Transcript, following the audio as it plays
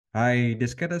Hi,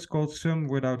 this cat is called sum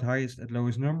without highest and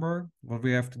lowest number. What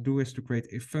we have to do is to create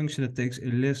a function that takes a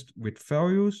list with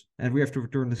values, and we have to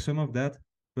return the sum of that,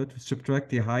 but subtract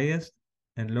the highest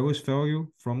and lowest value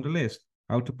from the list.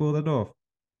 How to pull that off?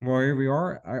 Well, here we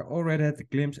are. I already had a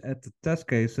glimpse at the test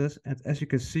cases, and as you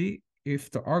can see, if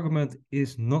the argument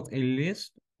is not a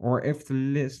list, or if the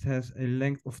list has a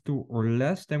length of 2 or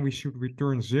less, then we should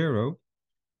return 0.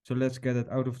 So let's get it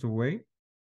out of the way.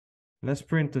 Let's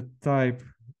print the type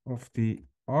of the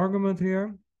argument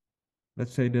here.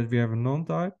 Let's say that we have a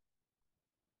non-type.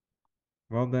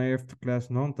 Well, then you have the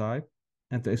class non-type.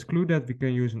 And to exclude that, we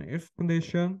can use an if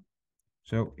condition.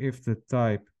 So if the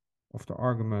type of the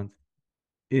argument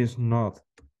is not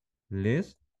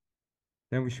list,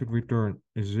 then we should return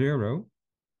a 0.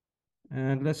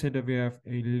 And let's say that we have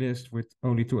a list with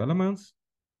only 2 elements.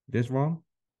 This one.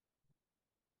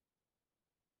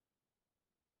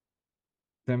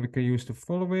 Then we can use the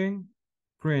following.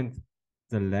 Print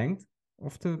the length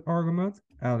of the argument,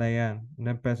 LAN, and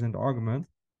then pass in the argument.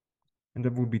 And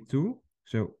that would be 2.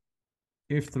 So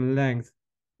if the length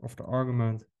of the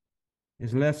argument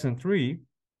is less than 3,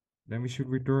 then we should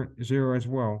return 0 as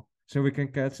well. So we can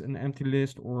catch an empty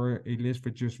list or a list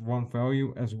with just one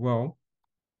value as well,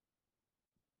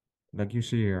 like you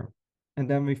see here. And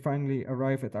then we finally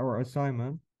arrive at our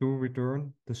assignment to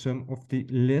return the sum of the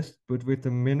list, but with the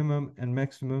minimum and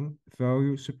maximum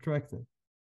value subtracted.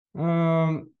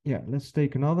 Yeah, let's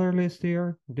take another list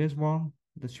here. This one,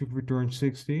 that should return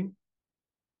 16.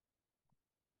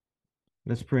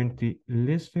 Let's print the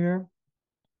list here.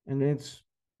 And it's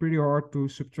pretty hard to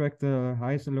subtract the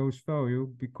highest and lowest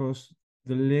value because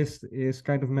the list is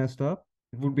kind of messed up.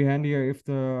 It would be handier if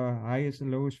the highest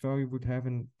and lowest value would have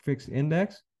a fixed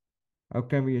index. How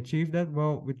can we achieve that?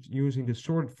 Well, with using the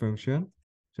sorted function.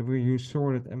 So we use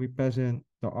sorted and we pass in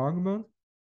the argument.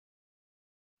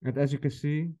 And as you can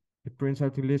see, it prints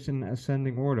out the list in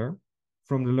ascending order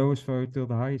from the lowest value till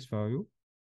the highest value.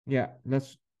 Yeah,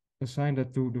 let's assign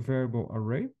that to the variable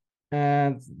array.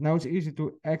 And now it's easy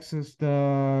to access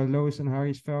the lowest and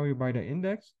highest value by the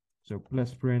index. So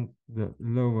let's print the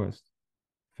lowest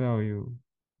value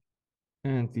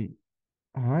and the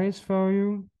highest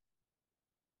value.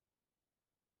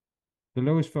 The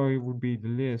lowest value would be the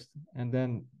list and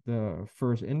then the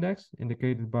first index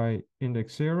indicated by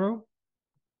index 0.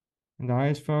 And the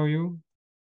highest value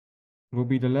will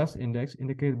be the last index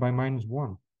indicated by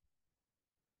 -1.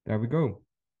 There we go.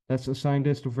 Let's assign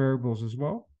this to variables as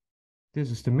well. This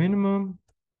is the minimum.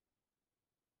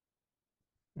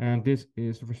 And this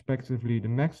is respectively the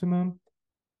maximum.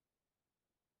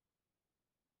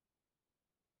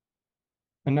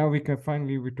 And now we can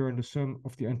finally return the sum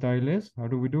of the entire list. How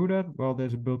do we do that? Well,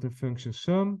 there's a built-in function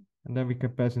sum, and then we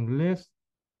can pass in the list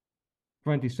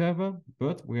 27,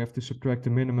 but we have to subtract the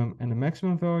minimum and the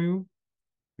maximum value.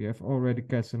 We have already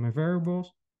cast in my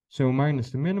variables. So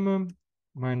minus the minimum,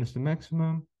 minus the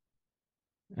maximum.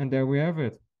 And there we have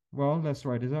it. Well, let's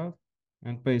try this out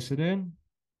and paste it in.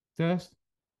 Test.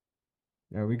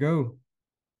 There we go.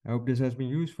 I hope this has been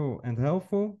useful and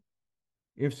helpful.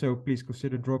 If so, please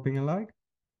consider dropping a like.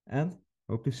 And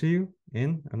hope to see you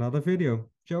in another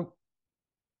video. Ciao.